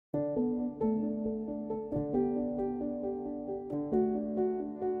Greetings.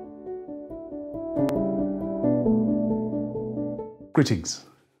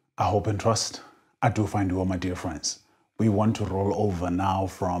 I hope and trust I do find you all, my dear friends. We want to roll over now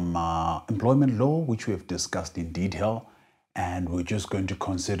from employment law, which we have discussed in detail, and we're just going to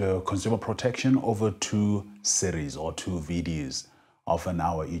consider consumer protection over two series or two videos of an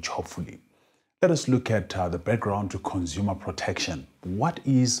hour each, hopefully. Let us look at the background to consumer protection. What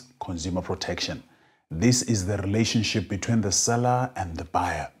is consumer protection? This is the relationship between the seller and the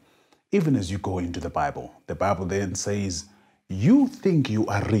buyer. Even as you go into the Bible then says, "You think you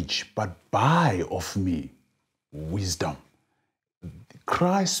are rich, but buy of me wisdom."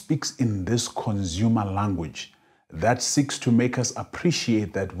 Christ speaks in this consumer language that seeks to make us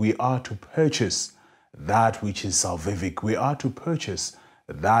appreciate that we are to purchase that which is salvific. We are to purchase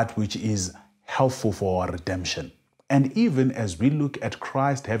that which is helpful for our redemption. And even as we look at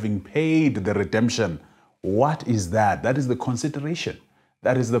Christ having paid the redemption, what is that? That is the consideration.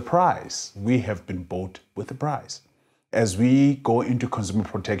 That is the price. We have been bought with a price. As we go into consumer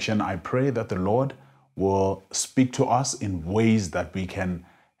protection, I pray that the Lord will speak to us in ways that we can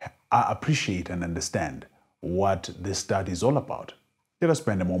appreciate and understand what this study is all about. Let us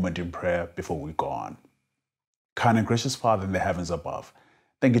spend a moment in prayer before we go on. Kind and gracious Father in the heavens above,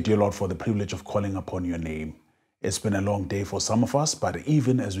 thank you, dear Lord, for the privilege of calling upon your name. It's been a long day for some of us, but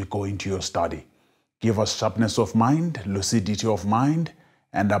even as we go into your study, give us sharpness of mind, lucidity of mind,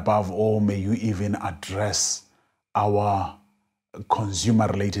 and above all, may you even address our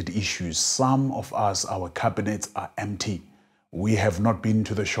consumer-related issues. Some of us, our cabinets are empty. We have not been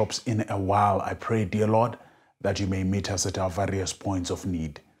to the shops in a while. I pray, dear Lord, that you may meet us at our various points of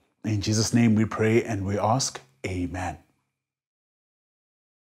need. In Jesus' name we pray and we ask, Amen.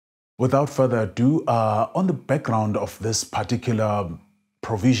 Without further ado, on the background of this particular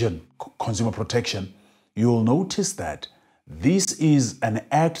provision, consumer protection, you'll notice that this is an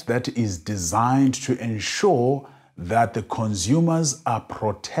act that is designed to ensure that the consumers are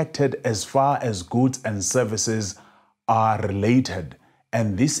protected as far as goods and services are related.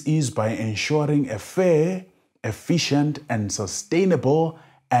 And this is by ensuring a fair, efficient, and sustainable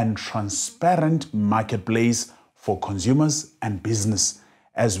and transparent marketplace for consumers and business.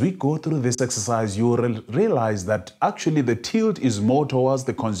 As we go through this exercise, you will realize that actually the tilt is more towards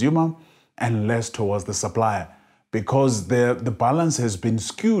the consumer and less towards the supplier, because the balance has been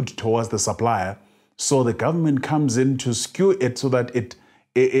skewed towards the supplier. So the government comes in to skew it so that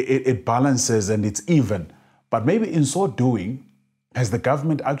it balances and it's even. But maybe in so doing, has the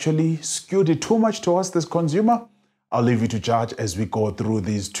government actually skewed it too much towards this consumer? I'll leave you to judge as we go through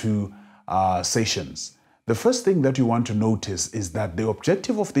these two sessions. The first thing that you want to notice is that the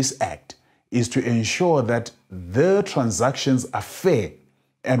objective of this act is to ensure that the transactions are fair.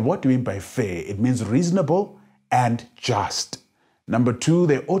 And what do we mean by fair? It means reasonable and just. Number two,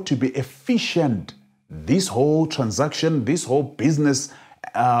 they ought to be efficient. This whole transaction, this whole business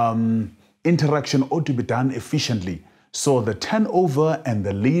interaction ought to be done efficiently. So the turnover and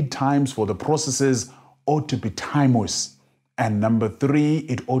the lead times for the processes ought to be timeless. And number three,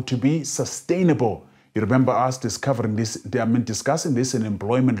 it ought to be sustainable. You remember us discussing this in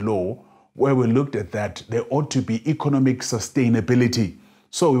employment law, where we looked at that there ought to be economic sustainability.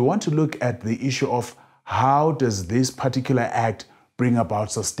 So we want to look at the issue of how does this particular act bring about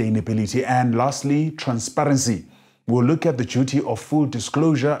sustainability. And lastly, transparency. We'll look at the duty of full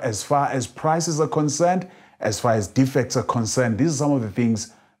disclosure as far as prices are concerned, as far as defects are concerned. These are some of the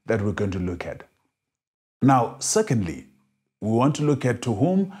things that we're going to look at. Now, secondly, we want to look at to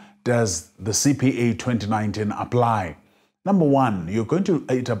whom does the CPA 2019 apply. Number one, you're going to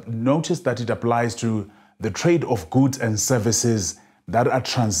notice that it applies to the trade of goods and services that are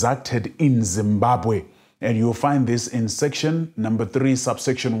transacted in Zimbabwe. And you'll find this in section number 3,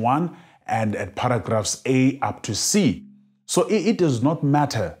 subsection 1, and at paragraphs A up to C. So it does not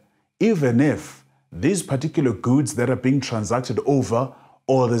matter even if these particular goods that are being transacted over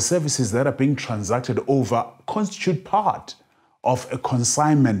or the services that are being transacted over constitute part of a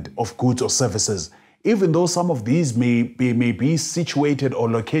consignment of goods or services, even though some of these may be situated or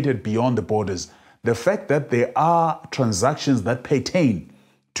located beyond the borders. The fact that there are transactions that pertain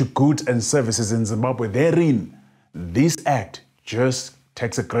to goods and services in Zimbabwe, therein, this act just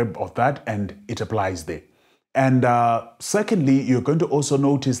takes a grip of that and it applies there. And secondly, you're going to also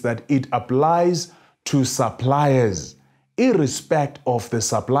notice that it applies to suppliers, irrespective of the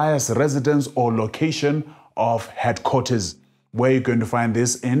supplier's residence or location of headquarters, where you're going to find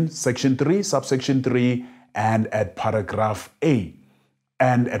this in section 3, subsection 3, and at paragraph A,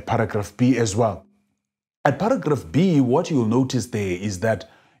 and at paragraph B as well. At paragraph B, what you'll notice there is that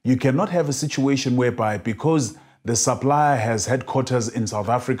You cannot have a situation whereby because the supplier has headquarters in South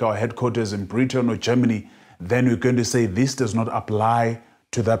Africa or headquarters in Britain or Germany, then we're going to say this does not apply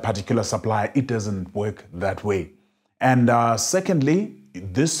to that particular supplier. It doesn't work that way. And secondly,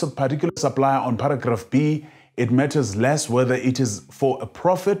 this particular supplier on paragraph B, it matters less whether it is for a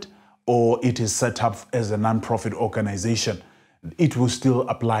profit or it is set up as a non-profit organization. It will still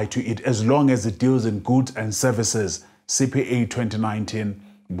apply to it as long as it deals in goods and services. CPA 2019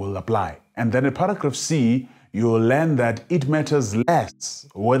 will apply. And then in paragraph C, you will learn that it matters less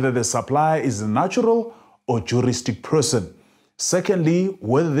whether the supplier is a natural or juristic person. Secondly,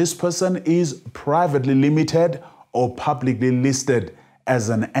 whether this person is privately limited or publicly listed as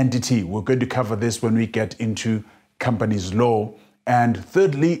an entity. We're going to cover this when we get into companies law. And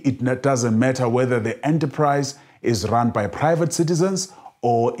thirdly, it doesn't matter whether the enterprise is run by private citizens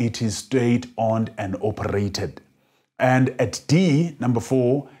or it is state-owned and operated. And at D, number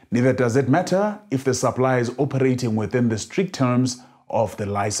 4, neither does it matter if the supplier is operating within the strict terms of the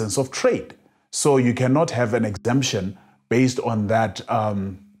license of trade. So you cannot have an exemption based on that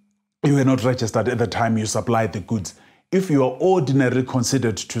you were not registered at the time you supplied the goods. If you are ordinarily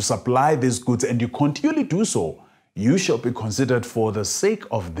considered to supply these goods and you continually do so, you shall be considered for the sake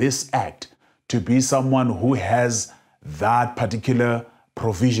of this act to be someone who has that particular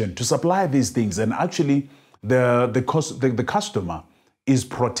provision to supply these things. And actually, the customer is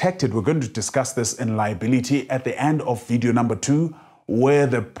protected. We're going to discuss this in liability at the end of video number 2, where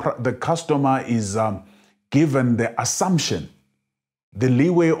the customer is given the assumption, the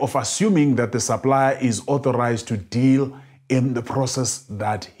leeway of assuming that the supplier is authorized to deal in the process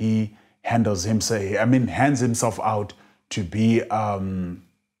that he hands himself out to be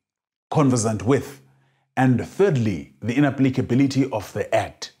conversant with. And thirdly, the inapplicability of the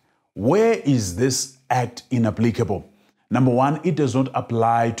act. Where is this act inapplicable? Number 1, it does not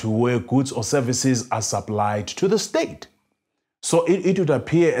apply to where goods or services are supplied to the state. So it would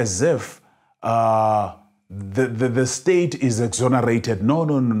appear as if the state is exonerated. No,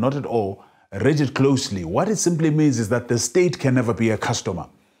 not at all. Read it closely. What it simply means is that the state can never be a customer.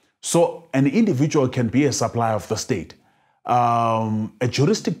 So an individual can be a supplier of the state. A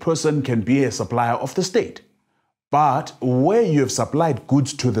juristic person can be a supplier of the state. But where you have supplied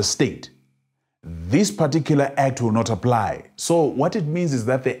goods to the state, this particular act will not apply. So what it means is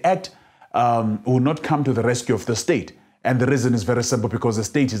that the act will not come to the rescue of the state. And the reason is very simple, because the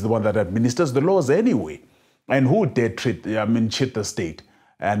state is the one that administers the laws anyway. And who would dare cheat the state?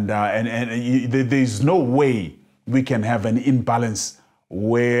 And there's no way we can have an imbalance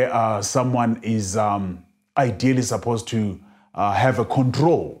where someone is ideally supposed to have a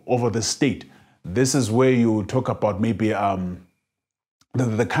control over the state. This is where you talk about maybe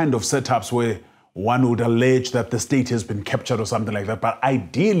the kind of setups where one would allege that the state has been captured or something like that. But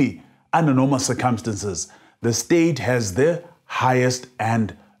ideally, under normal circumstances, the state has the highest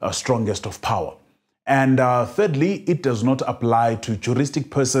and strongest of power. And thirdly, it does not apply to juristic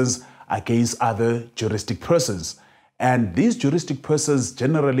persons against other juristic persons. And these juristic persons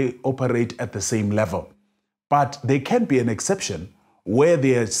generally operate at the same level. But there can be an exception where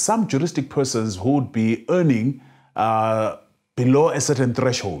there are some juristic persons who would be earning below a certain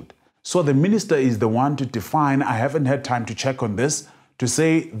threshold. So the minister is the one to define, I haven't had time to check on this, to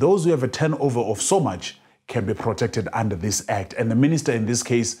say those who have a turnover of so much can be protected under this act. And the minister in this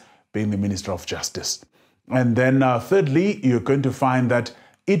case being the Minister of Justice. And then thirdly, you're going to find that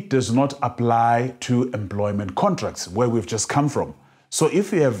it does not apply to employment contracts, where we've just come from. So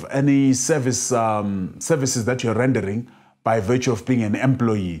if you have any services that you're rendering by virtue of being an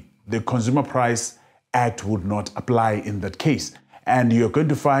employee, the Consumer Price Act would not apply in that case. And you're going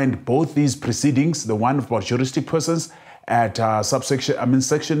to find both these proceedings, the one about juristic persons at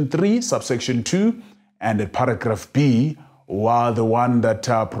section 3, subsection 2, and at paragraph B, while the one that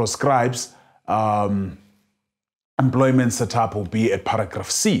proscribes employment setup will be at paragraph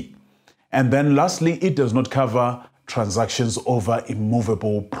C. And then lastly, it does not cover transactions over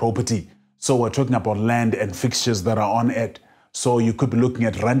immovable property. So we're talking about land and fixtures that are on it. So you could be looking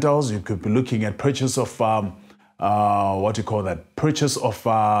at rentals, you could be looking at purchase of, purchase of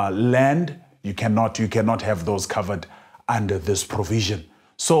land. You cannot have those covered under this provision.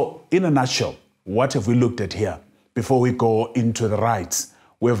 So in a nutshell, what have we looked at here? Before we go into the rights,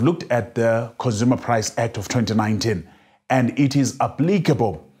 we have looked at the Consumer Price Act of 2019, and it is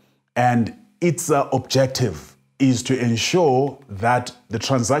applicable, and its objective is to ensure that the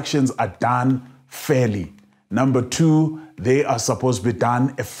transactions are done fairly. Number 2, they are supposed to be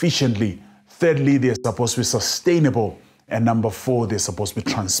done efficiently. Thirdly, they're supposed to be sustainable. And number 4, they're supposed to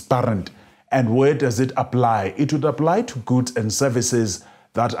be transparent. And where does it apply? It would apply to goods and services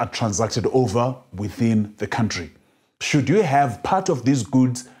that are transacted over within the country. Should you have part of these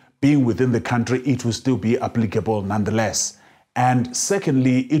goods being within the country, it will still be applicable nonetheless. And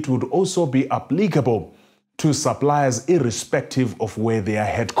secondly, it would also be applicable to suppliers irrespective of where they are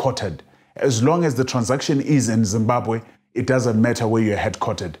headquartered. As long as the transaction is in Zimbabwe, it doesn't matter where you're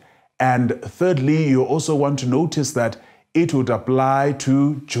headquartered. And thirdly, you also want to notice that it would apply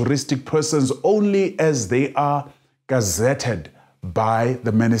to juristic persons only as they are gazetted by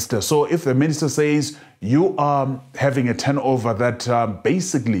the minister. So if the minister says you are having a turnover that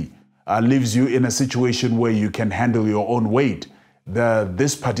basically leaves you in a situation where you can handle your own weight,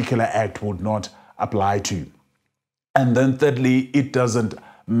 this particular act would not apply to you. And then thirdly, it doesn't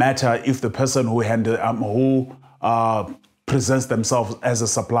matter if the person who presents themselves as a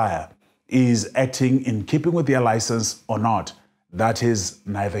supplier is acting in keeping with their license or not. That is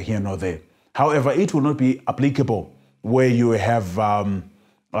neither here nor there. However, it will not be applicable where you have gone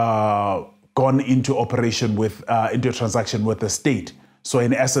into operation with, into a transaction with the state. So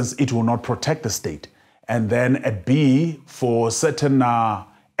in essence, it will not protect the state. And then a B for certain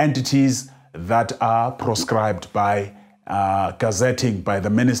entities that are proscribed by gazetting by the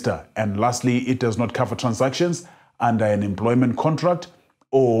minister. And lastly, it does not cover transactions under an employment contract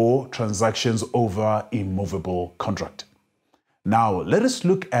or transactions over immovable contract. Now, let us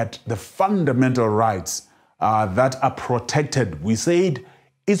look at the fundamental rights that are protected. We said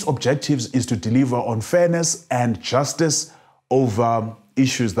its objectives is to deliver on fairness and justice over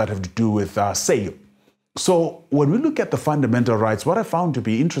issues that have to do with sale. So when we look at the fundamental rights, what I found to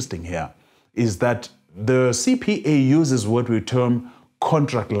be interesting here is that the CPA uses what we term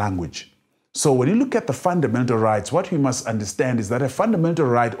contract language. So when you look at the fundamental rights, what we must understand is that a fundamental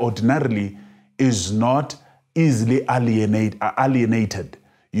right ordinarily is not easily alienated.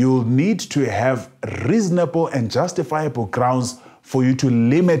 You'll need to have reasonable and justifiable grounds for you to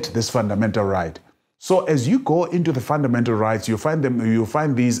limit this fundamental right. So as you go into the fundamental rights, you'll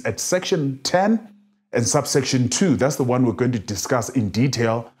find these at section 10 and subsection 2. That's the one we're going to discuss in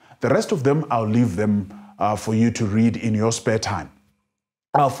detail. The rest of them, I'll leave them for you to read in your spare time.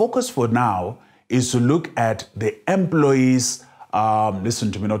 Our focus for now is to look at the employees,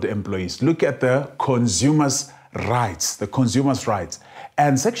 listen to me, not the employees, look at the consumers' rights,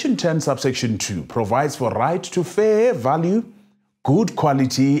 And section 10, subsection 2 provides for right to fair value, good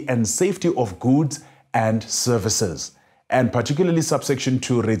quality and safety of goods and services. And particularly subsection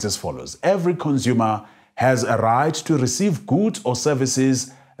 2 reads as follows. Every consumer has a right to receive goods or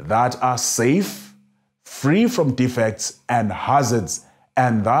services that are safe, free from defects and hazards,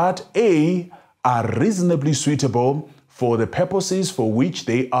 and that A, are reasonably suitable for the purposes for which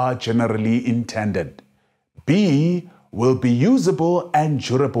they are generally intended. B, will be usable and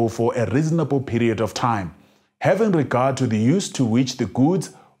durable for a reasonable period of time, having regard to the use to which the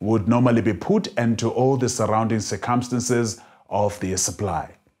goods would normally be put and to all the surrounding circumstances of their supply.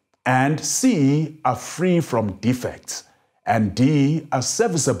 And C, are free from defects. And D, are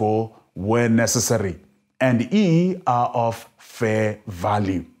serviceable when necessary. And E, are of fair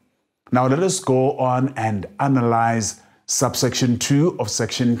value. Now let us go on and analyze subsection 2 of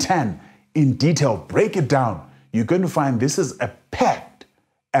section 10 in detail. Break it down. You're going to find this is a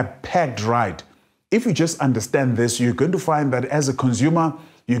packed right. If you just understand this, you're going to find that as a consumer,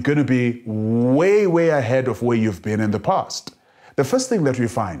 you're going to be way ahead of where you've been in the past. The first thing that we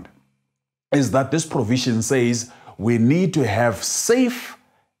find is that this provision says we need to have safe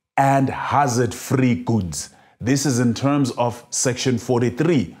and hazard-free goods. This is in terms of section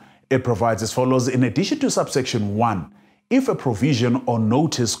 43. It provides as follows. In addition to subsection 1, if a provision or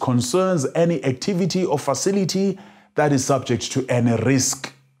notice concerns any activity or facility that is subject to any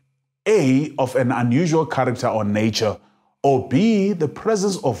risk, A, of an unusual character or nature, or B, the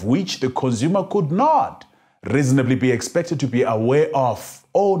presence of which the consumer could not reasonably be expected to be aware of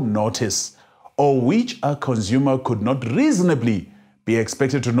or notice, or which a consumer could not reasonably be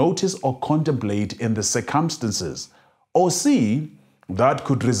expected to notice or contemplate in the circumstances, or C, that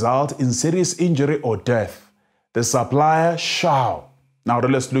could result in serious injury or death, the supplier shall. Now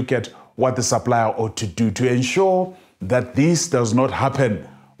let's look at what the supplier ought to do to ensure that this does not happen.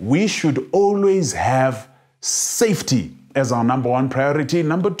 We should always have safety as our number one priority.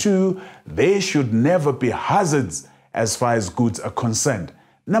 Number 2, there should never be hazards as far as goods are concerned.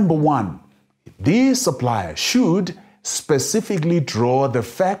 Number 1, the supplier should specifically draw the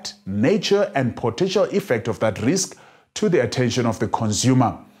fact, nature, and potential effect of that risk to the attention of the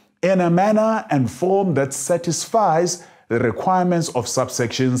consumer in a manner and form that satisfies the requirements of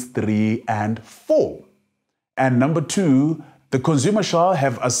subsections 3 and 4. And number 2, the consumer shall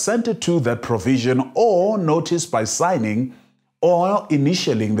have assented to that provision or notice by signing or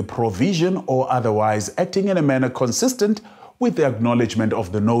initialing the provision or otherwise acting in a manner consistent with the acknowledgement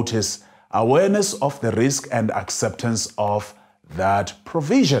of the notice, awareness of the risk, and acceptance of that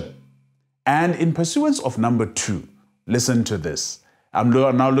provision. And in pursuance of number 2, listen to this. I'm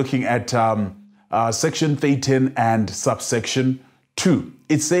now looking at section 13 and subsection 2.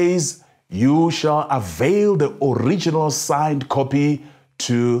 It says, you shall avail the original signed copy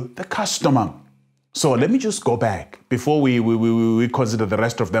to the customer. So let me just go back before we consider the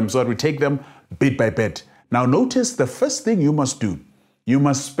rest of them, so that we take them bit by bit. Now notice the first thing you must do, you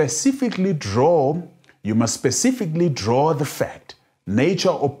must specifically draw the fact, nature,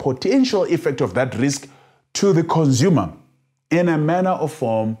 or potential effect of that risk to the consumer in a manner or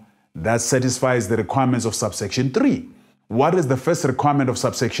form that satisfies the requirements of subsection 3. What is the first requirement of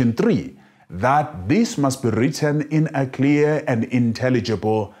subsection 3? That this must be written in a clear and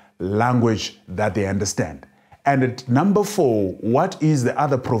intelligible language that they understand. And at number 4, what is the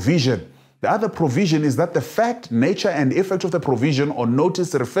other provision? The other provision is that the fact, nature, and effect of the provision or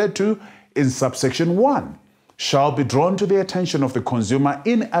notice referred to in subsection 1 shall be drawn to the attention of the consumer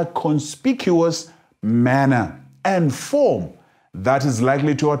in a conspicuous manner and form that is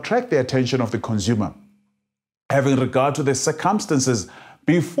likely to attract the attention of the consumer, having regard to the circumstances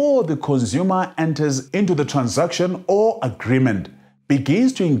before the consumer enters into the transaction or agreement,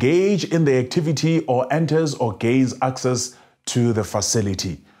 begins to engage in the activity, or enters or gains access to the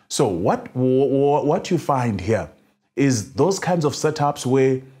facility. So what you find here is those kinds of setups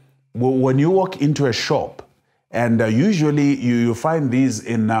where when you walk into a shop, and usually you find these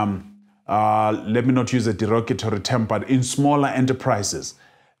in, let me not use a derogatory term, but in smaller enterprises,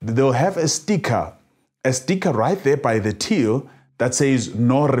 they'll have a sticker right there by the till that says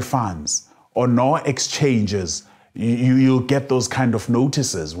no refunds or no exchanges. You'll get those kind of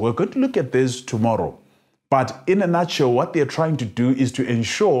notices. We're going to look at this tomorrow. But in a nutshell, what they're trying to do is to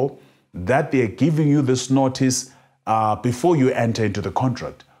ensure that they're giving you this notice before you enter into the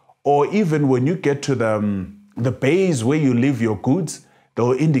contract. Or even when you get to the bays where you leave your goods,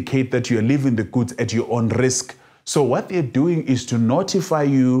 they'll indicate that you're leaving the goods at your own risk. So what they're doing is to notify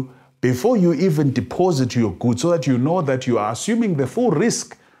you before you even deposit your goods, so that you know that you are assuming the full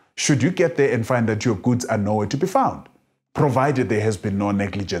risk should you get there and find that your goods are nowhere to be found, provided there has been no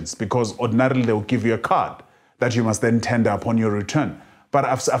negligence, because ordinarily they will give you a card that you must then tender upon your return. But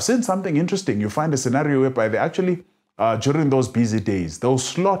I've seen something interesting. You find a scenario whereby they actually, during those busy days, they'll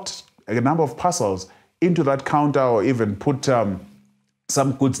slot a number of parcels into that counter, or even put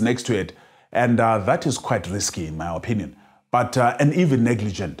some goods next to it. And that is quite risky, in my opinion, but and even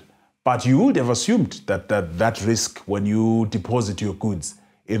negligent. But you would have assumed that risk when you deposit your goods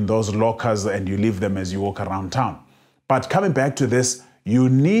in those lockers and you leave them as you walk around town. But coming back to this, you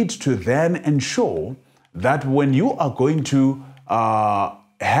need to then ensure that when you are going to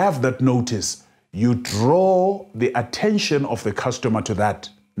have that notice, you draw the attention of the customer to that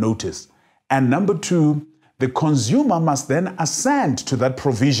notice. And number 2, the consumer must then assent to that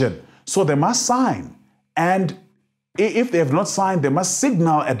provision. So they must sign. And if they have not signed, they must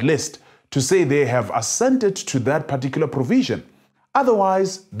signal at least to say they have assented to that particular provision.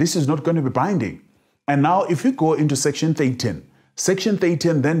 Otherwise, this is not going to be binding. And now if you go into section 13, section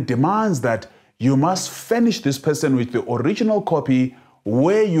 13 then demands that you must furnish this person with the original copy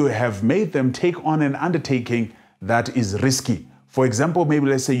where you have made them take on an undertaking that is risky. For example, maybe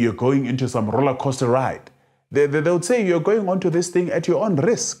let's say you're going into some roller coaster ride. They would say you're going onto this thing at your own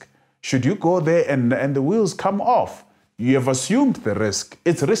risk. Should you go there and the wheels come off, you have assumed the risk.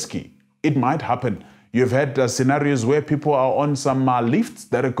 It's risky. It might happen. You've had scenarios where people are on some lifts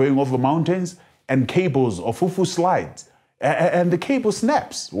that are going over mountains and cables or fufu slides. And the cable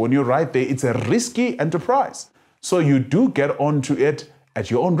snaps. When you ride there, it's a risky enterprise. So you do get onto it at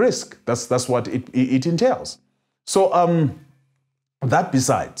your own risk. That's what it entails. So that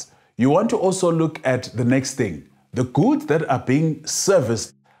besides, you want to also look at the next thing. The goods that are being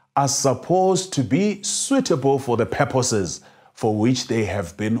serviced are supposed to be suitable for the purposes for which they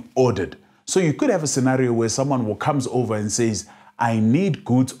have been ordered. So you could have a scenario where someone comes over and says, I need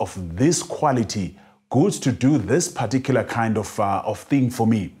goods of this quality, goods to do this particular kind of thing for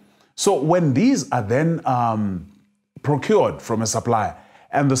me. So when these are then procured from a supplier,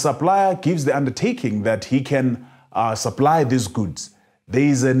 and the supplier gives the undertaking that he can supply these goods, there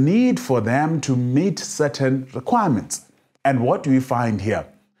is a need for them to meet certain requirements. And what do we find here?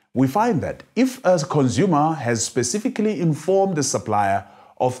 We find that if a consumer has specifically informed the supplier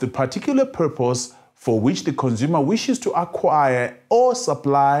of the particular purpose for which the consumer wishes to acquire or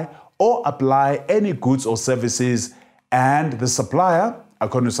supply or apply any goods or services, and the supplier,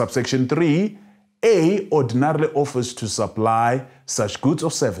 according to subsection 3, A, ordinarily offers to supply such goods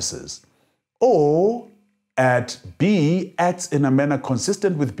or services, or at B, acts in a manner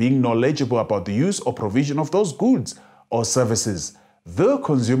consistent with being knowledgeable about the use or provision of those goods or services, the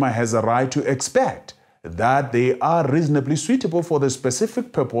consumer has a right to expect that they are reasonably suitable for the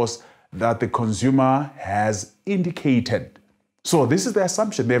specific purpose that the consumer has indicated. So this is the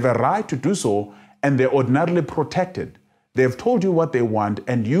assumption. They have a right to do so, and they're ordinarily protected. They've told you what they want,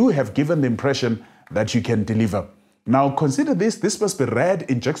 and you have given the impression that you can deliver. Now consider this. This must be read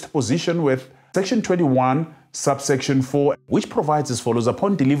in juxtaposition with Section 21, subsection 4, which provides as follows: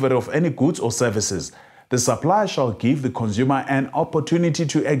 upon delivery of any goods or services, the supplier shall give the consumer an opportunity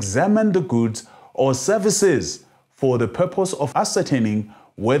to examine the goods or services for the purpose of ascertaining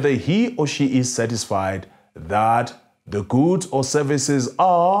whether he or she is satisfied that the goods or services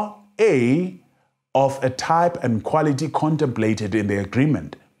are A, of a type and quality contemplated in the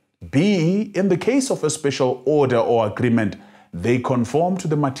agreement, B, in the case of a special order or agreement, they conform to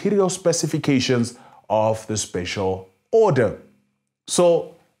the material specifications of the special order.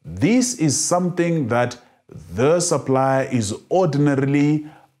 So this is something that the supplier is ordinarily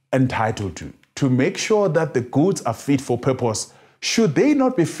entitled to make sure that the goods are fit for purpose. Should they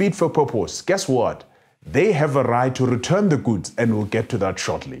not be fit for purpose, guess what? They have a right to return the goods, and we'll get to that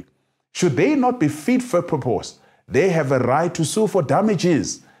shortly. Should they not be fit for purpose, they have a right to sue for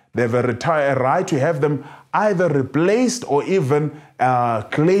damages. They have a right to have them either replaced or even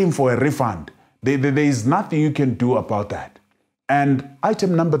claim for a refund. There is nothing you can do about that. And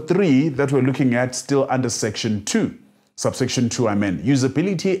item number 3 that we're looking at, still under section 2, subsection 2,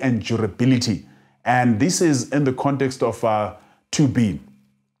 usability and durability. And this is in the context of 2B,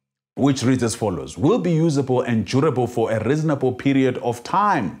 which reads as follows: will be usable and durable for a reasonable period of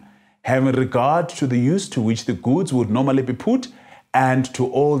time, having regard to the use to which the goods would normally be put and to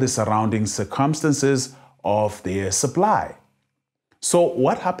all the surrounding circumstances of their supply. So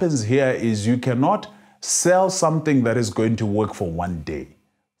what happens here is you cannot sell something that is going to work for 1 day,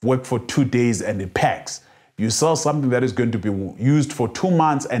 work for 2 days and it packs. You sell something that is going to be used for 2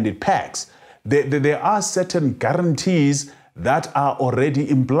 months and it packs. There are certain guarantees that are already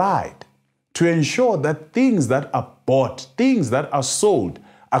implied to ensure that things that are bought, things that are sold,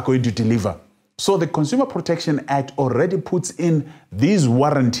 are going to deliver. So the Consumer Protection Act already puts in these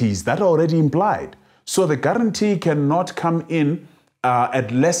warranties that are already implied. So the guarantee cannot come in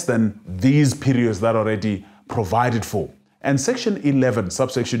at less than these periods that are already provided for. And Section 11,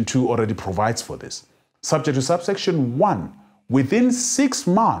 subsection 2 already provides for this. Subject to subsection 1, within 6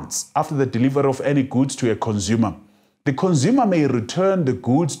 months after the delivery of any goods to a consumer, the consumer may return the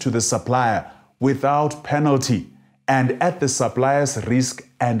goods to the supplier without penalty and at the supplier's risk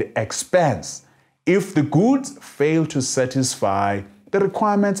and expense if the goods fail to satisfy the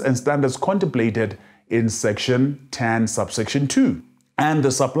requirements and standards contemplated in Section 10, subsection 2. And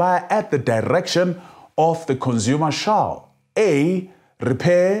the supplier, at the direction of the consumer, shall A,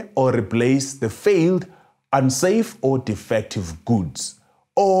 repair or replace the failed, unsafe or defective goods,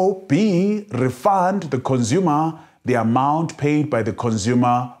 or B, refund the consumer the amount paid by the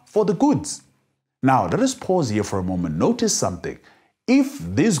consumer for the goods. Now, let us pause here for a moment. Notice something. If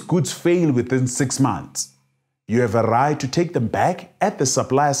these goods fail within 6 months, you have a right to take them back at the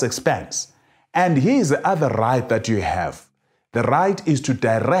supplier's expense. And here's the other right that you have. The right is to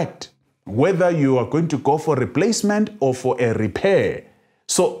direct whether you are going to go for replacement or for a repair.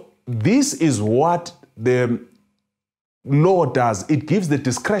 So this is what the law does. It gives the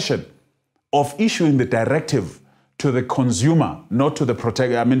discretion of issuing the directive to the consumer, not to the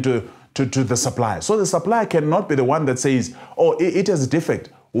to the supplier. So the supplier cannot be the one that says, oh, it has a defect,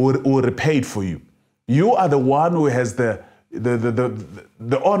 we'll repay it for you. You are the one who has the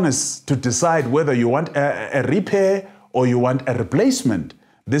onus to decide whether you want a repair or you want a replacement.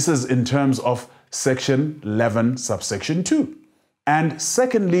 This is in terms of Section 11, subsection 2. And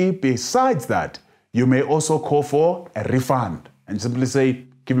secondly, besides that, you may also call for a refund and simply say,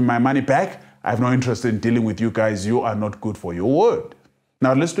 give me my money back. I have no interest in dealing with you guys. You are not good for your word.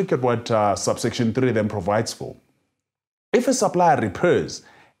 Now let's look at what subsection 3 then provides for. If a supplier repairs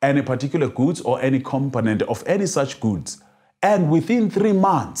any particular goods or any component of any such goods, and within 3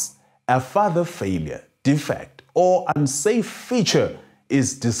 months a further failure, defect, or unsafe feature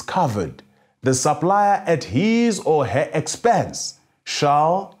is discovered, the supplier at his or her expense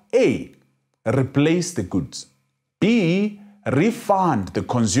shall A, replace the goods, B, refund the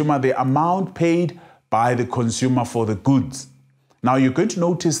consumer the amount paid by the consumer for the goods. Now you're going to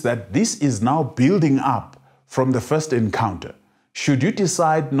notice that this is now building up from the first encounter. Should you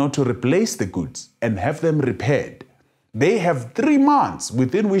decide not to replace the goods and have them repaired, they have 3 months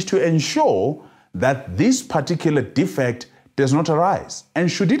within which to ensure that this particular defect does not arise.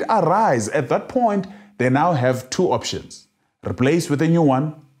 And should it arise at that point, they now have two options: replace with a new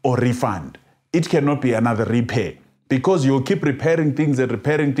one or refund. It cannot be another repair, because you'll keep repairing things and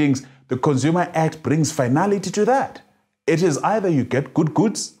repairing things. The Consumer Act brings finality to that. It is either you get good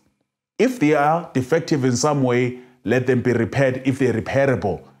goods. If they are defective in some way, let them be repaired if they're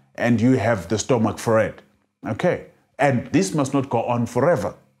repairable and you have the stomach for it. Okay. And this must not go on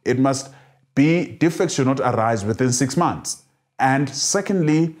forever. It must be, defects should not arise within 6 months. And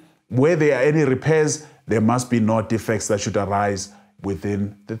secondly, where there are any repairs, there must be no defects that should arise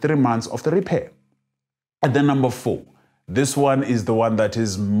within the 3 months of the repair. And then number 4, this one is the one that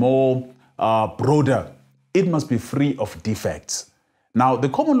is more broader. It must be free of defects. Now, the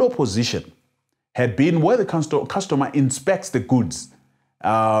common law position had been where the customer inspects the goods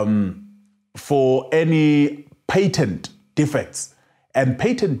for any patent defects. And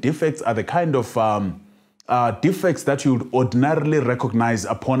patent defects are the kind of defects that you would ordinarily recognize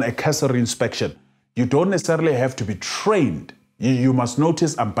upon a cursory inspection. You don't necessarily have to be trained. You must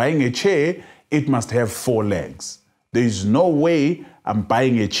notice, I'm buying a chair, it must have 4 legs. There is no way I'm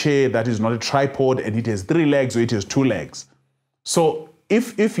buying a chair that is not a tripod and it has 3 legs or it has 2 legs. So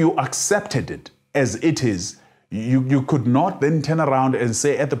if you accepted it as it is, you could not then turn around and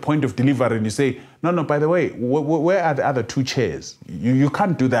say at the point of delivery and you say, no, by the way, where are the other 2 chairs? You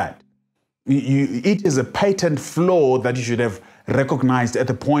can't do that. It is a patent flaw that you should have recognized at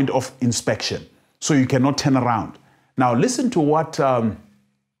the point of inspection. So you cannot turn around. Now listen to what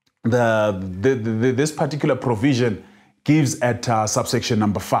this particular provision gives at subsection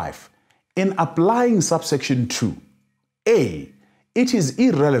number 5. In applying subsection 2, A, it is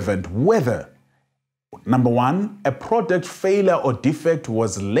irrelevant whether, number 1, a product failure or defect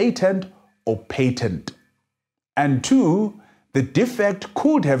was latent or patent. And 2, the defect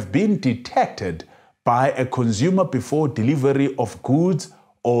could have been detected by a consumer before delivery of goods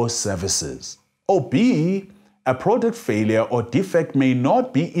or services. Or B, a product failure or defect may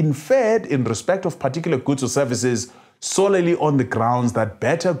not be inferred in respect of particular goods or services solely on the grounds that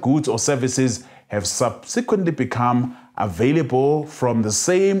better goods or services have subsequently become available from the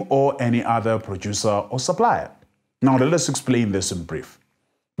same or any other producer or supplier. Now, let us explain this in brief.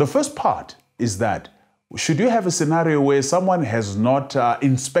 The first part is that should you have a scenario where someone has not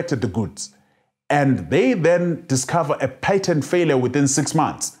inspected the goods and they then discover a patent failure within 6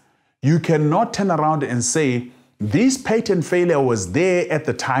 months, you cannot turn around and say, this patent failure was there at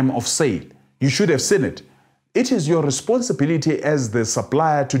the time of sale. You should have seen it. It is your responsibility as the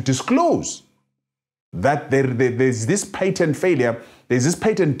supplier to disclose that there's this patent failure, there's this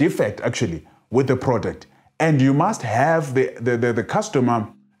patent defect actually with the product. And you must have the customer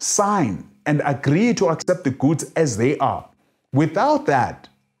sign and agree to accept the goods as they are. Without that,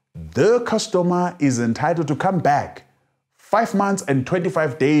 the customer is entitled to come back 5 months and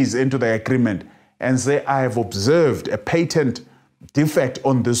 25 days into the agreement and say, I have observed a patent defect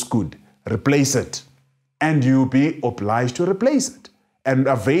on this good, replace it. And you'll be obliged to replace it and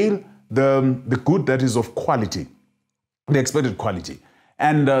avail the good that is of quality, the expected quality.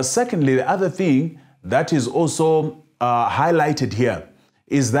 And secondly, the other thing that is also highlighted here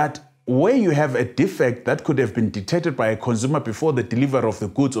is that where you have a defect that could have been detected by a consumer before the delivery of the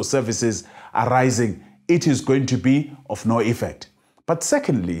goods or services arising, it is going to be of no effect. But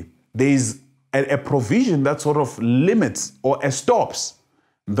secondly, there is a provision that sort of limits or stops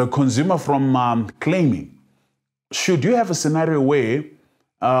the consumer from claiming. Should you have a scenario where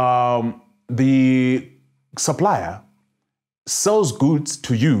the supplier sells goods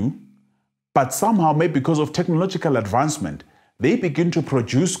to you, but somehow, maybe because of technological advancement, they begin to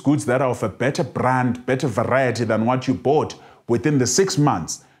produce goods that are of a better brand, better variety than what you bought within the 6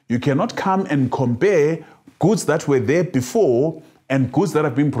 months. You cannot come and compare goods that were there before and goods that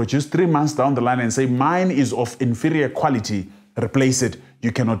have been produced 3 months down the line and say, mine is of inferior quality, replace it.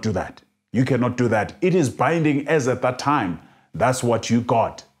 You cannot do that. You cannot do that. It is binding as at that time. That's what you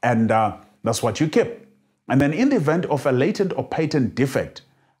got, and that's what you keep. And then in the event of a latent or patent defect,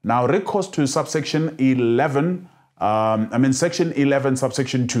 now recourse to subsection 11, section 11,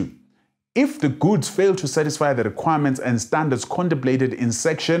 subsection 2. If the goods fail to satisfy the requirements and standards contemplated in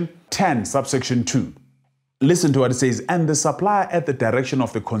section 10, subsection 2, listen to what it says, and the supplier at the direction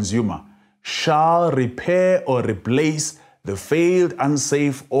of the consumer shall repair or replace the failed,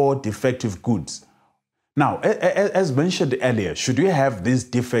 unsafe, or defective goods. Now, as mentioned earlier, should you have these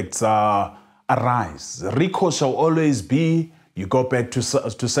defects arise, recourse shall always be, you go back to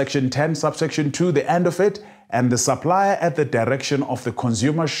section 10, subsection 2, the end of it, and the supplier at the direction of the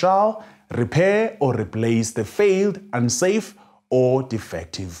consumer shall repair or replace the failed, unsafe, or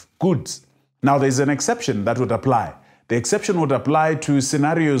defective goods. Now, there's an exception that would apply. The exception would apply to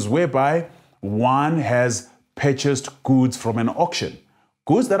scenarios whereby one has purchased goods from an auction.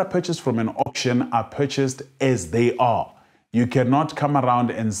 Goods that are purchased from an auction are purchased as they are. You cannot come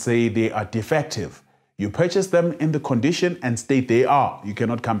around and say they are defective. You purchase them in the condition and state they are. You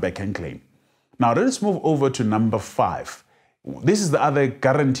cannot come back and claim. Now, let's move over to number 5. This is the other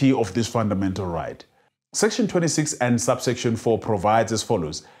guarantee of this fundamental right. Section 26 and subsection 4 provides as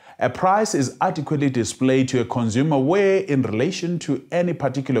follows. A price is adequately displayed to a consumer where, in relation to any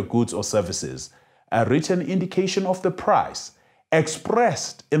particular goods or services, a written indication of the price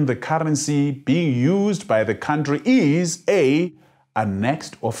expressed in the currency being used by the country is A,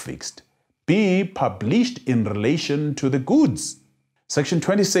 annexed or fixed, B, published in relation to the goods. Section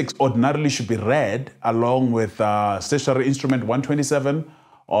 26 ordinarily should be read along with Statutory Instrument 127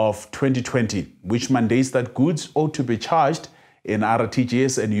 of 2020, which mandates that goods ought to be charged in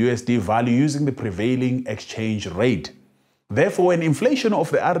RTGS and USD value using the prevailing exchange rate. Therefore, an inflation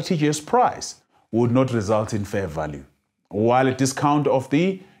of the RTGS price would not result in fair value, while a discount of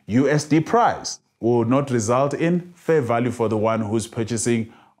the USD price would not result in fair value for the one who's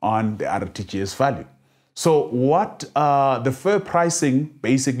purchasing on the RTGS value. So what the fair pricing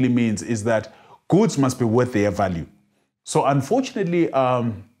basically means is that goods must be worth their value. So unfortunately,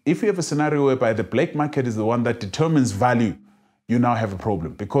 if you have a scenario whereby the black market is the one that determines value, you now have a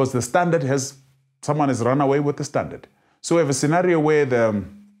problem because the standard someone has run away with the standard. So we have a scenario where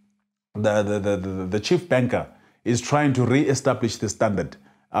the chief banker is trying to re-establish the standard,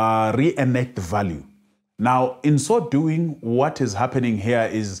 re-enact the value. Now, in so doing, what is happening here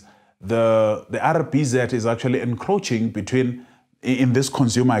is the RBZ is actually encroaching in this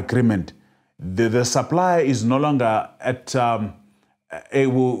consumer agreement. The supplier is no longer does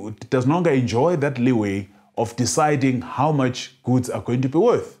no longer enjoy that leeway of deciding how much goods are going to be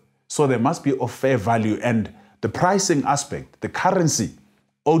worth. So there must be a fair value, and the pricing aspect, the currency,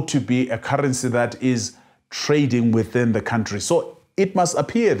 ought to be a currency that is trading within the country. So it must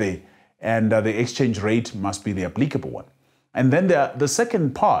appear there, and the exchange rate must be the applicable one. And then the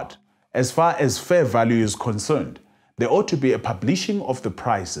second part, as far as fair value is concerned, there ought to be a publishing of the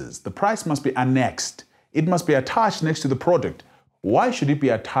prices. The price must be annexed. It must be attached next to the product. Why should it be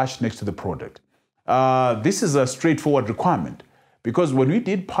attached next to the product? This is a straightforward requirement because when we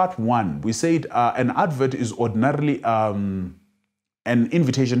did part 1, we said an advert is ordinarily an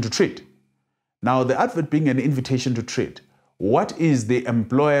invitation to trade. Now, the advert being an invitation to trade, what is the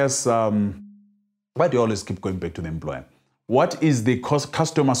employer's, why do you always keep going back to the employer? What is the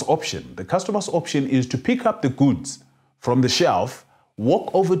customer's option? The customer's option is to pick up the goods from the shelf,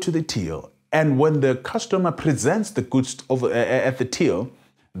 walk over to the till, and when the customer presents the goods over at the till,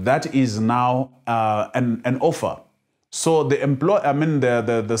 that is now an offer. So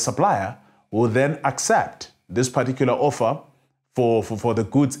the supplier will then accept this particular offer for the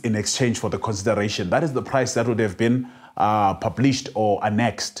goods in exchange for the consideration. That is the price that would have been published or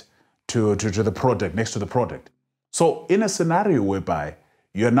annexed to the product, next to the product. So in a scenario whereby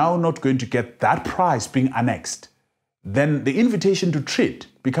you're now not going to get that price being annexed, then the invitation to trade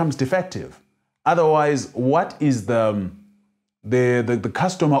becomes defective. Otherwise, what is the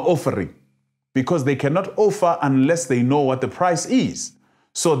customer offering? Because they cannot offer unless they know what the price is.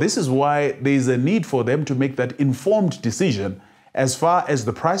 So this is why there is a need for them to make that informed decision as far as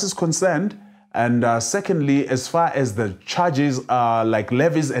the price is concerned, and secondly, as far as the charges like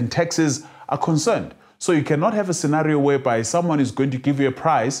levies and taxes are concerned. So you cannot have a scenario whereby someone is going to give you a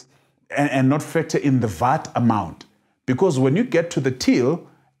price and not factor in the VAT amount. Because when you get to the till,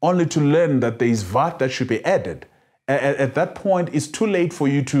 only to learn that there is VAT that should be added, at that point, it's too late for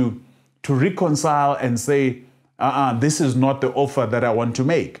you to reconcile and say, this is not the offer that I want to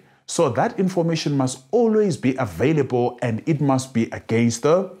make. So that information must always be available, and it must be against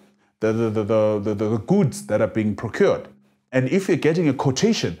the goods that are being procured. And if you're getting a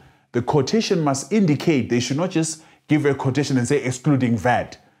quotation, the quotation must indicate, they should not just give a quotation and say excluding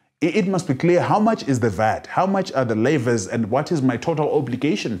VAT. It must be clear how much is the VAT, how much are the levies, and what is my total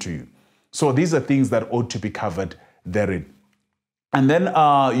obligation to you. So these are things that ought to be covered therein. And then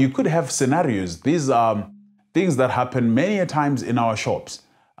you could have scenarios. These are things that happen many a times in our shops.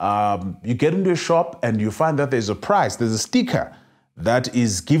 You get into a shop and you find that there's a price, there's a sticker that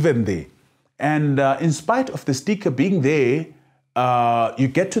is given there. And in spite of the sticker being there, you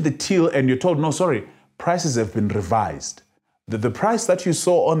get to the till and you're told, no, sorry, prices have been revised. The price that you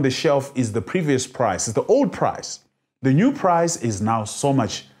saw on the shelf is the previous price, it's the old price. The new price is now so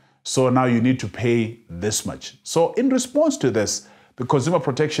much. So now you need to pay this much. So in response to this, the Consumer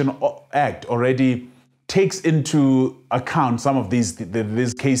Protection Act already takes into account some of these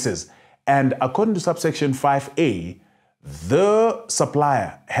cases And according to subsection 5A, the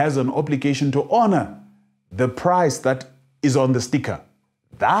supplier has an obligation to honor the price that is on the sticker.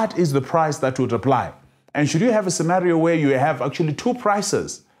 That is the price that would apply. And should you have a scenario where you have actually two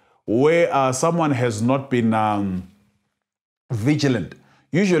prices, where someone has not been vigilant,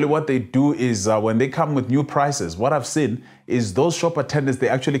 usually what they do is when they come with new prices, what I've seen is those shop attendants, they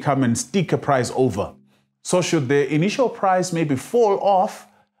actually come and stick a price over. So should the initial price maybe fall off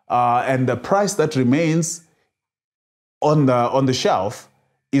and the price that remains on the shelf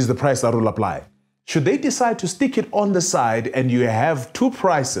is the price that will apply. Should they decide to stick it on the side and you have two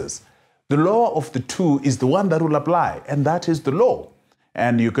prices, the lower of the two is the one that will apply, and that is the law.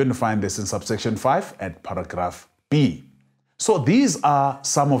 And you're going to find this in subsection 5 at paragraph B. So these are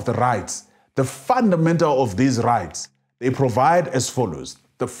some of the rights. The fundamental of these rights, they provide as follows.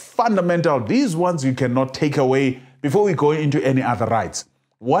 The fundamental, these ones you cannot take away before we go into any other rights.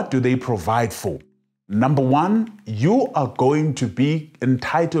 What do they provide for? Number one, you are going to be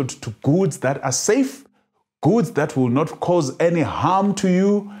entitled to goods that are safe, goods that will not cause any harm to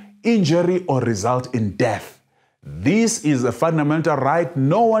you, injury, or result in death. This is a fundamental right.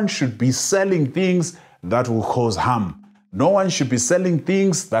 No one should be selling things that will cause harm. No one should be selling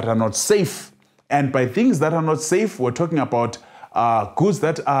things that are not safe. And by things that are not safe, we're talking about goods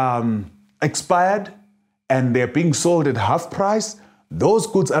that are expired and they're being sold at half price. Those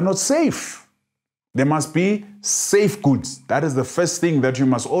goods are not safe. There must be safe goods. That is the first thing that you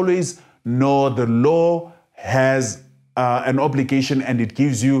must always know. The law has an obligation and it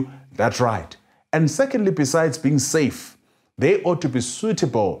gives you that right. And secondly, besides being safe, they ought to be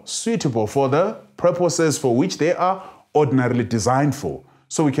suitable for the purposes for which they are ordinarily designed for.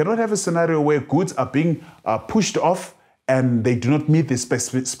 So we cannot have a scenario where goods are being pushed off and they do not meet the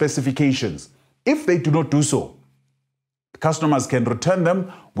specifications. If they do not do so, customers can return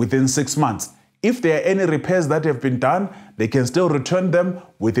them within 6 months. If there are any repairs that have been done, they can still return them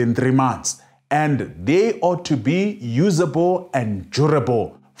within 3 months. And they ought to be usable and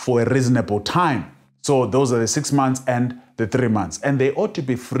durable for a reasonable time. So those are the 6 months and the 3 months. And they ought to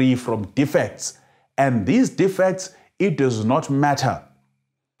be free from defects. And these defects, it does not matter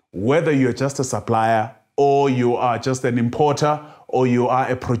whether you're just a supplier or you are just an importer or you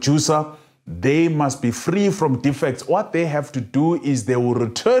are a producer. They must be free from defects. What they have to do is they will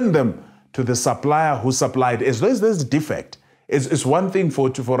return them to the supplier who supplied. As long as there's a defect, it's one thing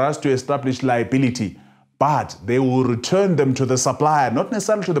for us to establish liability, but they will return them to the supplier, not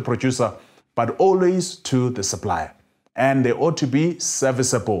necessarily to the producer, but always to the supplier. And they ought to be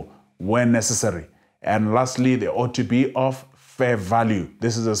serviceable when necessary. And lastly, they ought to be of fair value.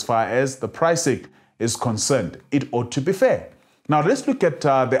 This is as far as the pricing is concerned. It ought to be fair. Now let's look at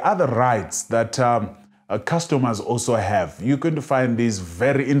the other rights that customers also have. You're going to find these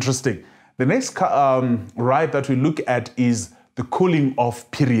very interesting. The next right that we look at is the cooling off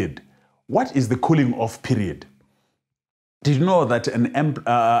period. What is the cooling off period? Did you know that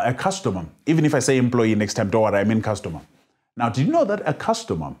a customer, even if I say employee next time, don't worry, I mean customer. Now, did you know that a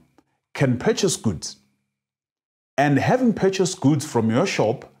customer can purchase goods, and having purchased goods from your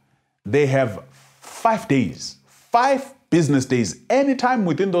shop, they have 5 days, 5 business days. Anytime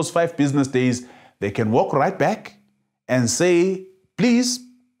within those 5 business days, they can walk right back and say, please,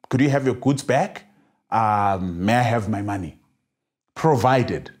 could you have your goods back? May I have my money?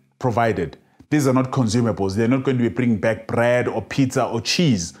 Provided. These are not consumables. They're not going to be bringing back bread or pizza or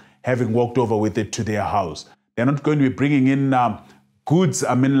cheese, having walked over with it to their house. They're not going to be bringing in goods,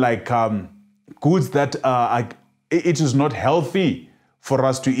 goods that it is not healthy for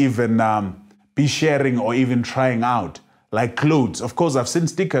us to even be sharing or even trying out, like clothes. Of course, I've seen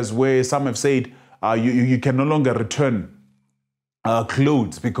stickers where some have said you can no longer return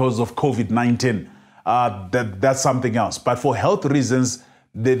clothes because of COVID-19. That's something else. But for health reasons,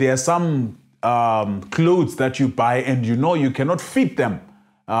 there are some clothes that you buy and you know you cannot fit them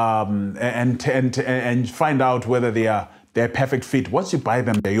and find out whether they're perfect fit. Once you buy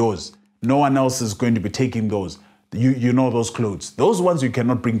them, they're yours. No one else is going to be taking those. You know those clothes. Those ones you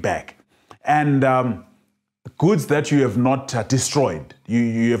cannot bring back. And goods that you have not destroyed,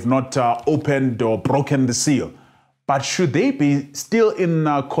 you have not opened or broken the seal. But should they be still in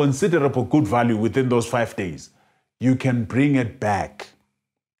considerable good value within those 5 days, you can bring it back.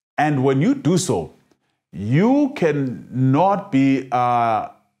 And when you do so, you can not be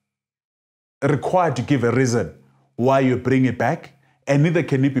required to give a reason why you bring it back, and neither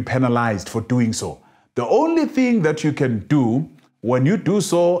can you be penalized for doing so. The only thing that you can do when you do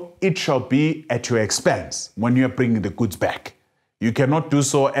so, it shall be at your expense when you are bringing the goods back. You cannot do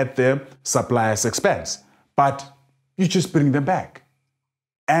so at the supplier's expense, but you just bring them back.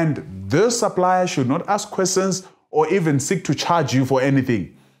 And the supplier should not ask questions or even seek to charge you for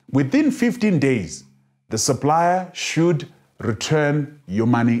anything. Within 15 days, the supplier should return your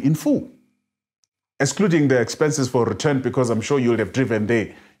money in full, excluding the expenses for return, because I'm sure you'll have driven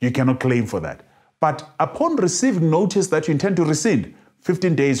there. You cannot claim for that. But upon receiving notice that you intend to rescind,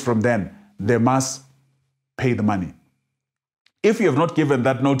 15 days from then, they must pay the money. If you have not given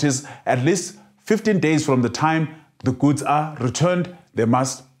that notice, at least 15 days from the time the goods are returned, they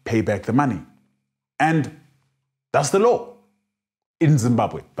must pay back the money. And that's the law in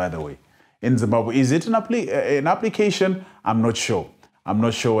Zimbabwe, by the way. In Zimbabwe, is it an application? I'm not sure. I'm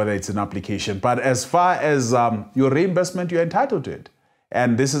not sure whether it's an application. But as far as your reimbursement, you're entitled to it.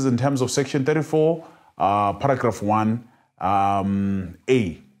 And this is in terms of Section 34, paragraph 1,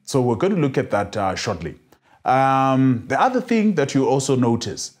 A. So we're going to look at that shortly. The other thing that you also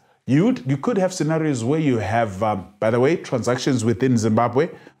notice, you could have scenarios where you have, by the way, transactions within Zimbabwe.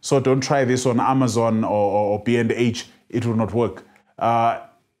 So don't try this on Amazon or B&H. It will not work.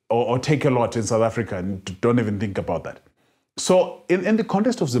 Or take a lot in South Africa, and don't even think about that. So in the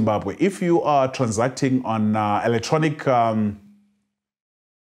context of Zimbabwe, if you are transacting on electronic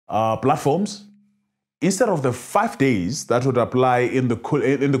platforms, instead of the 5 days that would apply in the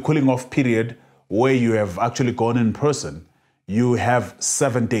cooling off period where you have actually gone in person, you have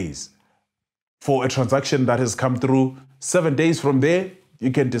 7 days. For a transaction that has come through, 7 days from there,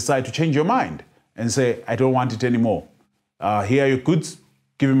 you can decide to change your mind and say, I don't want it anymore. Here are your goods,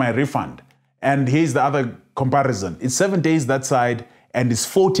 give me my refund. And here's the other comparison. It's 7 days that side, and it's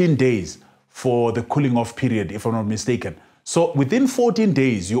 14 days for the cooling off period, if I'm not mistaken. So within 14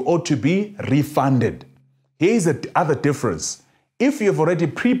 days, you ought to be refunded. Here's the other difference. If you've already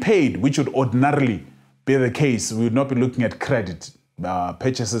prepaid, which would ordinarily be the case, we would not be looking at credit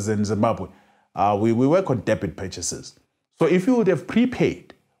purchases in Zimbabwe. We work on debit purchases. So if you would have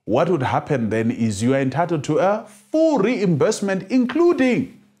prepaid, what would happen then is you are entitled to a full reimbursement,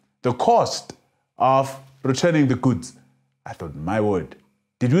 including the cost of returning the goods. I thought, my word,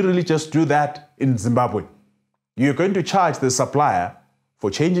 did we really just do that in Zimbabwe? You're going to charge the supplier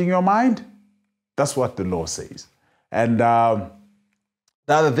for changing your mind? That's what the law says. And the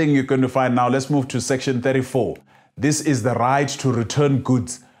other thing you're going to find now, let's move to Section 34. This is the right to return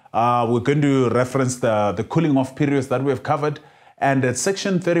goods. We're going to reference the cooling off periods that we have covered. And at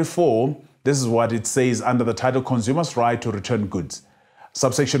Section 34, this is what it says under the title Consumer's Right to Return Goods.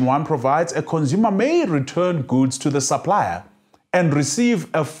 Subsection 1 provides a consumer may return goods to the supplier and receive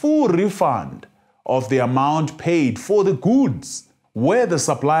a full refund of the amount paid for the goods where the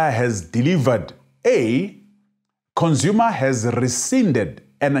supplier has delivered A, consumer has rescinded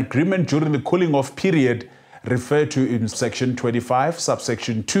an agreement during the cooling off period referred to in Section 25,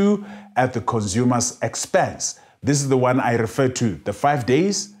 subsection 2 at the consumer's expense. This is the one I referred to, the 5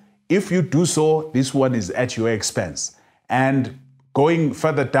 days. If you do so, this one is at your expense. And going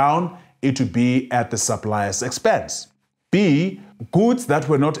further down, it would be at the supplier's expense. B, goods that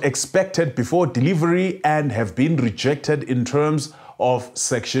were not expected before delivery and have been rejected in terms of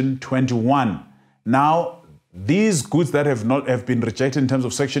Section 21. Now, these goods that have been rejected in terms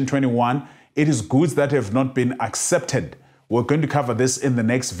of Section 21, it is goods that have not been accepted. We're going to cover this in the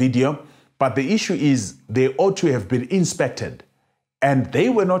next video, but the issue is they ought to have been inspected, and they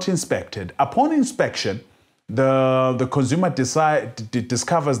were not inspected. Upon inspection, the consumer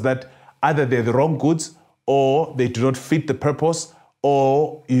discovers that either they're the wrong goods, or they do not fit the purpose,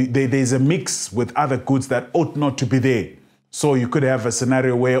 or there's a mix with other goods that ought not to be there. So you could have a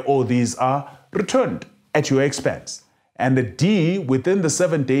scenario where all these are returned at your expense. And the D, within the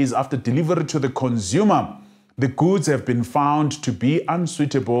 7 days after delivery to the consumer, the goods have been found to be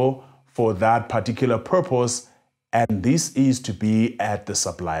unsuitable for that particular purpose, and this is to be at the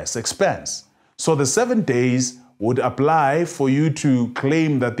supplier's expense. So the 7 days would apply for you to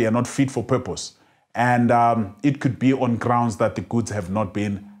claim that they are not fit for purpose. And it could be on grounds that the goods have not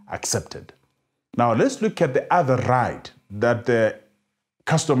been accepted. Now let's look at the other right that the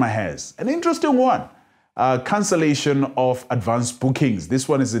customer has. An interesting one. Cancellation of advance bookings. This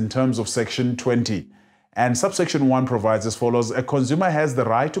one is in terms of Section 20. And subsection 1 provides as follows. A consumer has the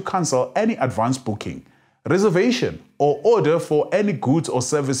right to cancel any advance booking, reservation, or order for any goods or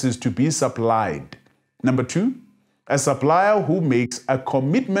services to be supplied. Number 2, a supplier who makes a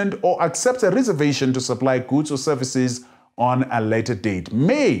commitment or accepts a reservation to supply goods or services on a later date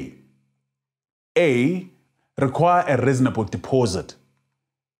may A, require a reasonable deposit,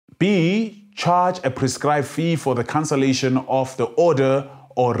 B, charge a prescribed fee for the cancellation of the order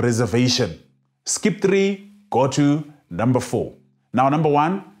or reservation. Skip 3, go to number 4. Now, number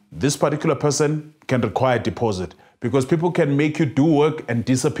 1, this particular person can require a deposit because people can make you do work and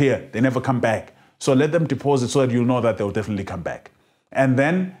disappear. They never come back. So let them deposit so that you know that they'll definitely come back. And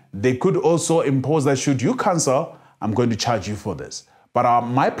then they could also impose that should you cancel, I'm going to charge you for this. But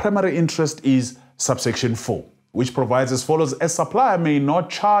my primary interest is subsection 4, which provides as follows: a supplier may not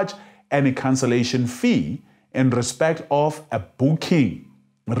charge any cancellation fee in respect of a booking,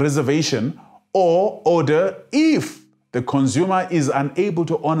 reservation, or order if the consumer is unable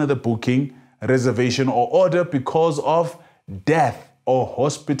to honor the booking, reservation, or order because of death or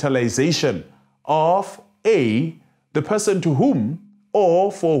hospitalization of A, the person to whom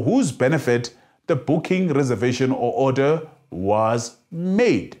or for whose benefit the booking, reservation, or order was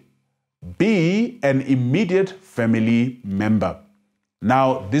made. B, an immediate family member.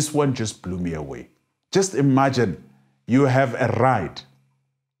 Now, this one just blew me away. Just imagine you have a right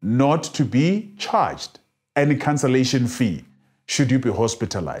not to be charged any cancellation fee should you be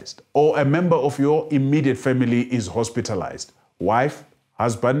hospitalized, or a member of your immediate family is hospitalized. Wife,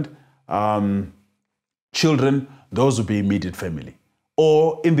 husband, children, those would be immediate family.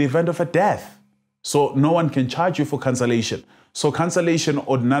 Or in the event of a death. So no one can charge you for cancellation. So cancellation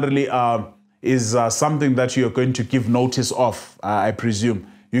ordinarily is something that you're going to give notice of, I presume.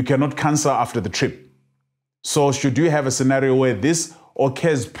 You cannot cancel after the trip. So should you have a scenario where this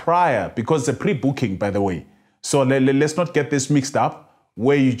occurs prior, because it's a pre-booking, by the way. So let's not get this mixed up,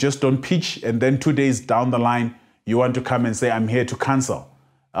 where you just don't pitch and then 2 days down the line, you want to come and say, I'm here to cancel.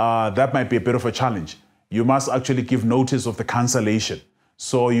 That might be a bit of a challenge. You must actually give notice of the cancellation.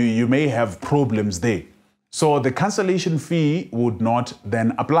 So you may have problems there. So the cancellation fee would not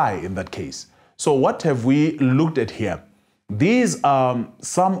then apply in that case. So what have we looked at here? These are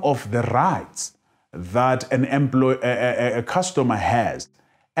some of the rights that a customer has.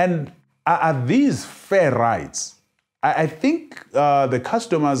 And are these fair rights? I think the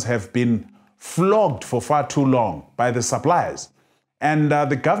customers have been flogged for far too long by the suppliers. And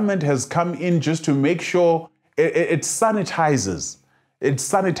the government has come in just to make sure it sanitizes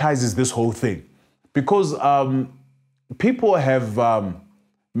this whole thing. Because people have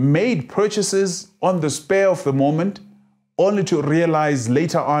made purchases on the spur of the moment, only to realize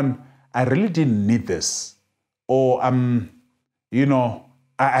later on, I really didn't need this. Or, you know,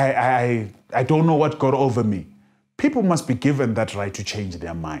 I don't know what got over me. People must be given that right to change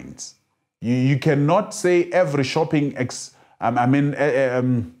their minds. You cannot say every shopping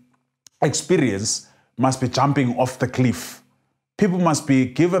experience must be jumping off the cliff. People must be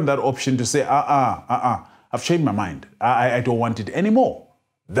given that option to say, I've changed my mind. I don't want it anymore.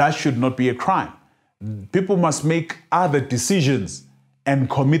 That should not be a crime. People must make other decisions and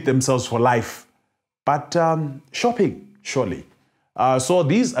commit themselves for life. But shopping, surely. So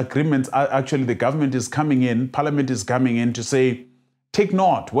these agreements are actually, the government is coming in, Parliament is coming in to say, take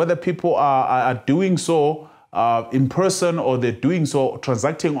note, whether people are doing so in person or they're doing so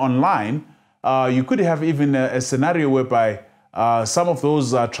transacting online. You could have even a scenario whereby some of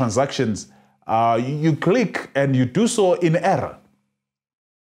those transactions, you click and you do so in error.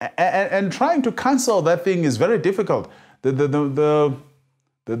 And trying to cancel that thing is very difficult. The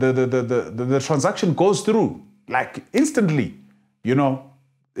transaction goes through like instantly. You know,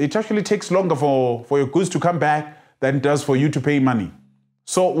 it actually takes longer for your goods to come back than it does for you to pay money.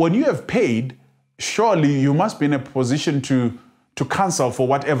 So when you have paid, surely you must be in a position to cancel for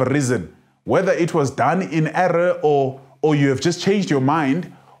whatever reason, whether it was done in error or you have just changed your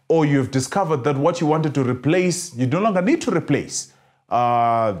mind, or you've discovered that what you wanted to replace, you no longer need to replace.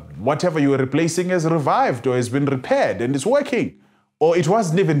 Whatever you were replacing has revived or has been repaired and it's working, or it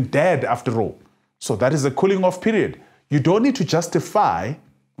wasn't even dead after all. So that is a cooling off period. You don't need to justify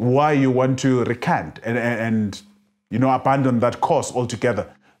why you want to recant and you know, abandon that course altogether.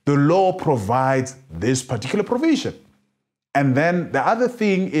 The law provides this particular provision. And then the other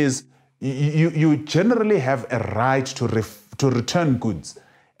thing is you generally have a right to return goods.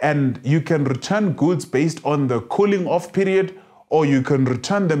 And you can return goods based on the cooling off period, or you can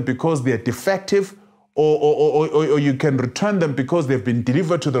return them because they're defective, or you can return them because they've been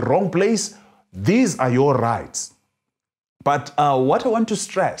delivered to the wrong place. These are your rights. But what I want to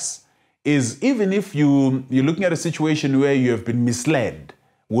stress is, even if you're looking at a situation where you have been misled,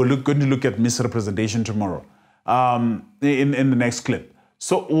 we're going to look at misrepresentation tomorrow in the next clip.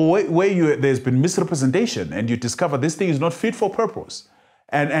 So where there's been misrepresentation and you discover this thing is not fit for purpose,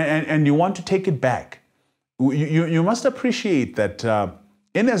 and you want to take it back, you must appreciate that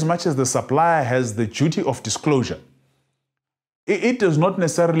in as much as the supplier has the duty of disclosure, it does not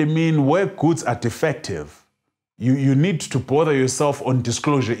necessarily mean where goods are defective, you need to bother yourself on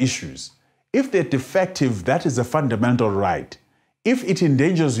disclosure issues. If they're defective, that is a fundamental right. If it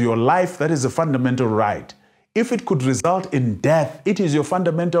endangers your life, that is a fundamental right. If it could result in death, it is your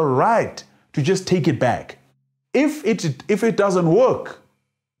fundamental right to just take it back. If it doesn't work,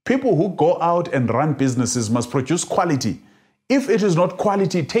 people who go out and run businesses must produce quality. If it is not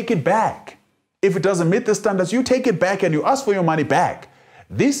quality, take it back. If it doesn't meet the standards, you take it back and you ask for your money back.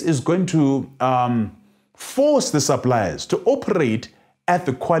 This is going to force the suppliers to operate at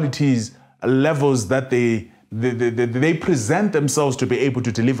the qualities levels that they present themselves to be able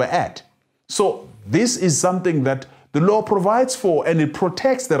to deliver at. So this is something that the law provides for, and it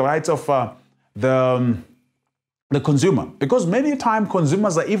protects the rights of the consumer, because many times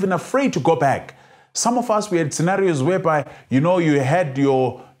consumers are even afraid to go back. Some of us, we had scenarios whereby, you had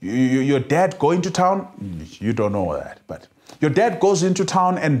your dad go into town. You don't know that, but your dad goes into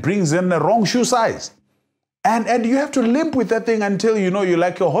town and brings in the wrong shoe size. And you have to limp with that thing until, you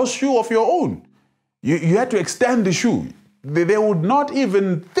like your horseshoe of your own. You had to extend the shoe. They would not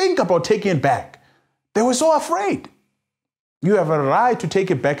even think about taking it back. They were so afraid. You have a right to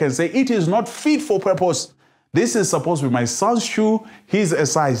take it back and say, it is not fit for purpose. This is supposed to be my son's shoe. He's a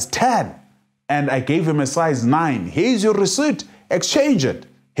size 10, and I gave him a size 9. Here's your receipt. Exchange it.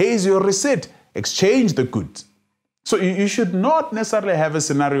 Here's your receipt. Exchange the goods. So you should not necessarily have a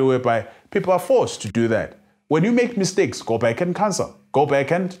scenario whereby people are forced to do that. When you make mistakes, go back and cancel. Go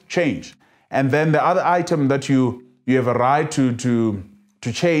back and change. And then the other item that you have a right to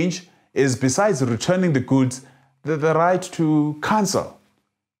change is, besides returning the goods, the right to cancel.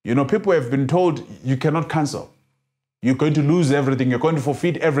 People have been told you cannot cancel. You're going to lose everything. You're going to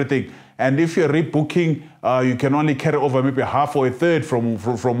forfeit everything. And if you're rebooking, you can only carry over maybe half or a third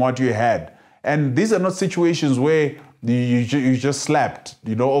from what you had. And these are not situations where you just slept,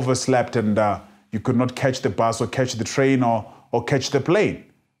 overslept, and you could not catch the bus or catch the train or catch the plane.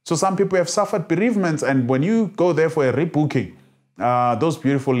 So some people have suffered bereavements, and when you go there for a rebooking, those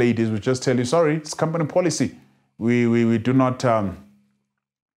beautiful ladies will just tell you, sorry, it's company policy. We do not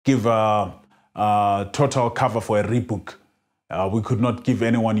give total cover for a rebook. We could not give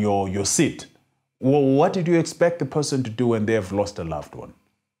anyone your seat. Well, what did you expect the person to do when they have lost a loved one?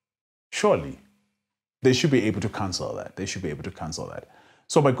 Surely, they should be able to cancel that. They should be able to cancel that.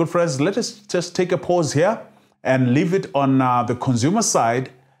 So, my good friends, let us just take a pause here and leave it on the consumer side.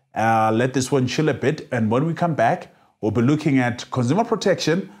 Let this one chill a bit. And when we come back, we'll be looking at consumer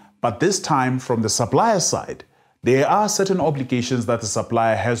protection, but this time from the supplier side. There are certain obligations that the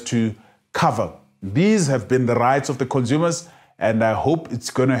supplier has to cover. These have been the rights of the consumers, and I hope it's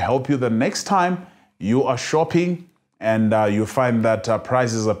going to help you the next time you are shopping and you find that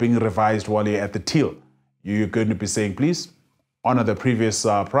prices are being revised while you're at the till. You're going to be saying, please honor the previous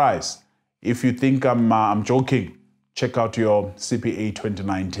price. If you think I'm joking, check out your CPA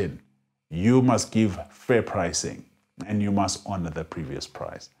 2019. You must give fair pricing, and you must honor the previous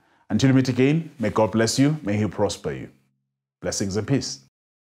price. Until we meet again, may God bless you, may He prosper you. Blessings and peace.